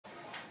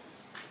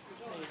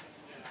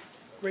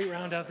great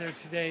round out there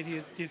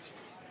today.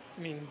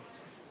 I mean,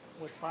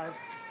 what,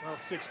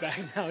 six back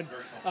now.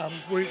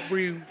 Were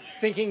you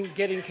thinking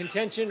getting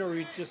contention, or were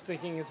you just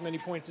thinking as many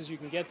points as you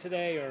can get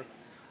today, or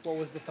what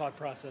was the thought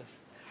process?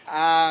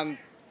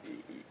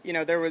 You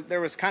know,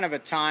 there was kind of a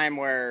time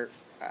where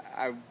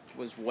I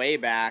was way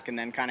back and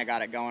then kind of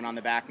got it going on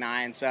the back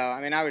nine. So,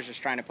 I mean, I was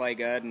just trying to play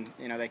good, and,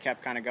 you know, they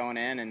kept kind of going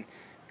in and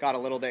got a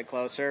little bit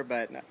closer,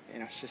 but, you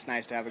know, it's just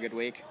nice to have a good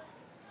week.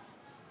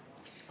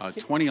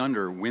 20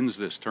 under wins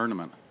this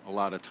tournament a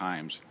lot of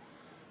times.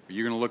 Are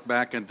you going to look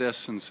back at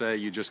this and say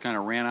you just kind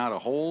of ran out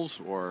of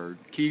holes, or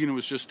Keegan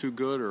was just too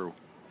good? Or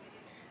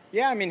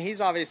Yeah, I mean, he's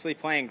obviously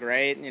playing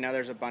great. You know,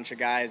 there's a bunch of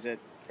guys at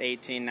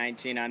 18,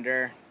 19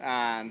 under.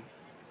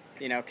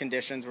 You know,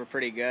 conditions were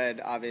pretty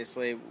good.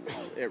 Obviously,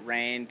 it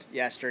rained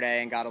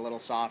yesterday and got a little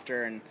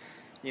softer, and,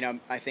 you know,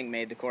 I think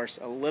made the course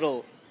a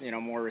little, you know,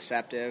 more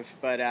receptive.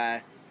 But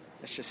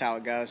it's just how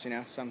it goes. You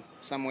know,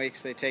 some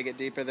weeks they take it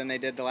deeper than they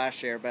did the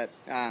last year. But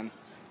it's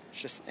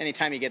just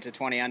anytime you get to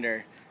 20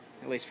 under,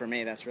 at least for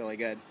me, that's really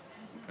good.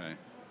 Okay.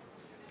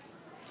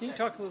 Can you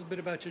talk a little bit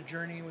about your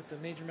journey with the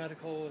major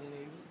medical and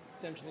the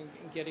exemption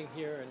and getting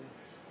here? And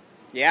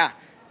Yeah,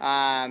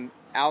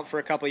 out for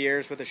a couple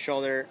years with a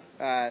shoulder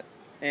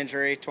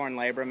injury, torn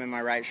labrum in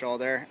my right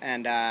shoulder,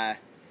 and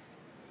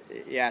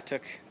yeah,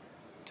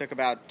 took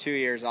about 2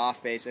 years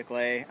off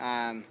basically,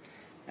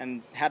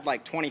 and had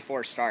like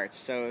 24 starts.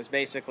 So it was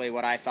basically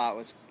what I thought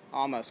was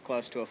almost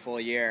close to a full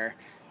year.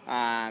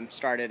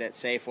 Started at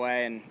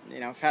Safeway, and, you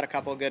know, I've had a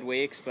couple of good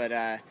weeks, but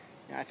I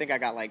think I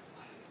got like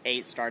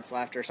 8 starts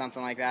left or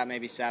something like that,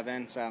 maybe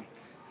 7. So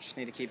just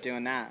need to keep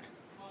doing that.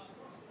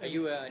 Are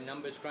you a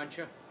numbers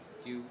cruncher?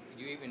 Do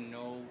you even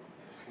know?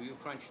 Will you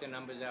crunch the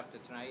numbers after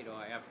tonight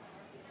or after?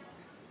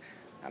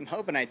 I'm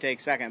hoping I take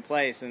second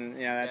place, and,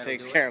 you know, that That'll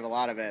takes do care it. of a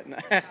lot of it.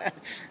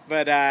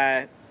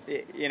 But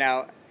you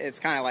know, it's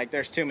kind of like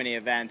there's too many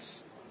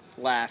events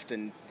left,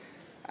 and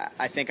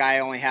I think I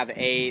only have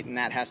 8, and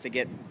that has to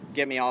get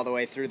me all the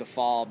way through the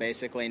fall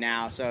basically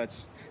now. So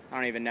I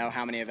don't even know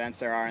how many events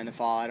there are in the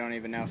fall. I don't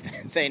even know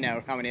if they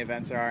know how many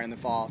events there are in the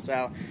fall.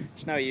 So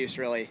there's no use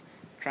really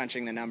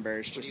crunching the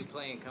numbers. What are you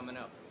playing coming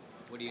up?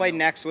 What do you Play know?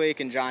 next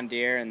week in John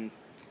Deere and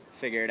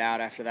figure it out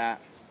after that.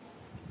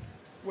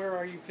 where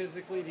are you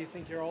physically? Do you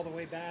think you're all the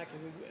way back?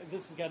 And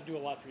this has got to do a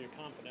lot for your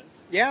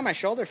confidence. Yeah, my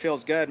shoulder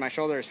feels good. My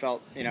shoulder has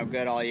felt, you know,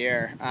 good all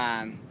year.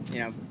 You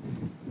know,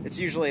 it's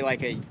usually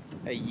like a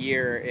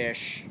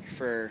year-ish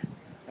for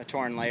a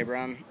torn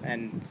labrum,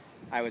 and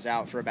I was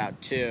out for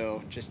about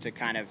 2 just to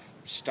kind of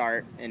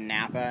start in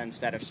Napa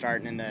instead of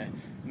starting in the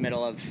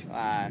middle of,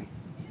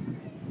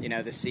 you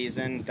know, the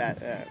season,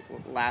 that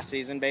last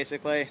season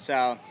basically.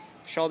 So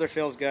shoulder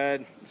feels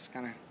good. It's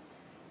kind of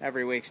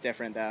every week's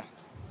different though.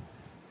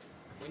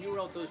 When you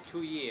were out those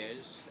 2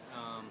 years,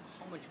 how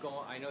much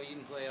golf? I know you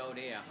didn't play out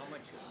here. How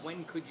much?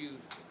 When could you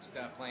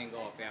start playing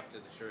golf after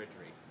the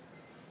surgery?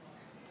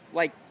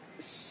 Like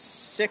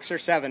 6 or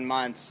 7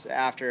 months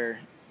after,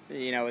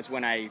 you know, is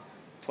when I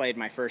played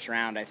my first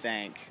round, I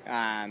think,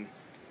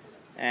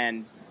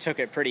 and took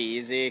it pretty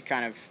easy.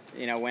 Kind of,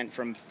 you know, went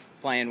from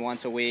playing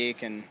once a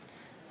week and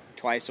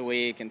twice a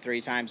week and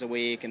 3 times a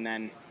week, and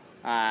then,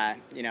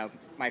 you know,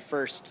 my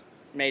first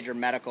major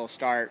medical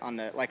start on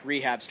the, like,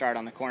 rehab start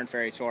on the Korn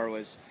Ferry Tour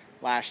was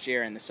last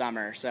year in the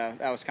summer. So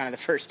that was kind of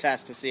the first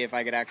test to see if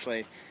I could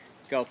actually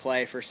go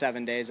play for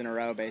 7 days in a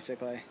row,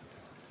 basically.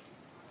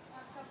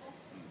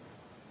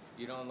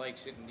 You don't like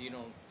sitting. You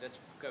don't. That's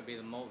gotta be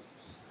the most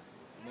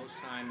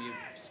time you've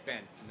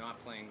spent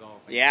not playing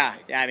golf. Yeah,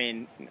 I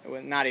mean,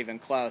 not even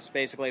close.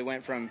 Basically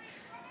went from,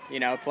 you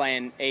know,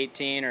 playing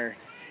 18 or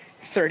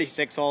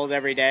 36 holes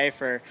every day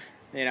for,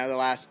 you know, the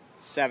last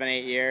 7,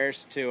 8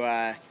 years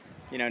to,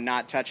 you know,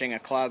 not touching a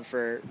club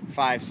for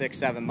 5, 6,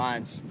 7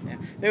 months.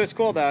 It was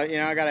cool though. You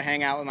know, I got to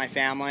hang out with my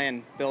family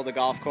and build a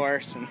golf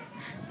course and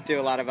do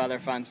a lot of other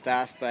fun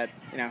stuff. But,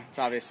 you know, it's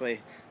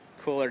obviously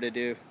cooler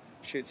to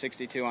shoot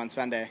 62 on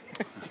Sunday.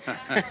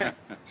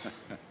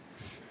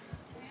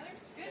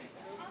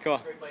 Cool.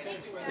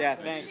 Yeah,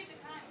 thanks.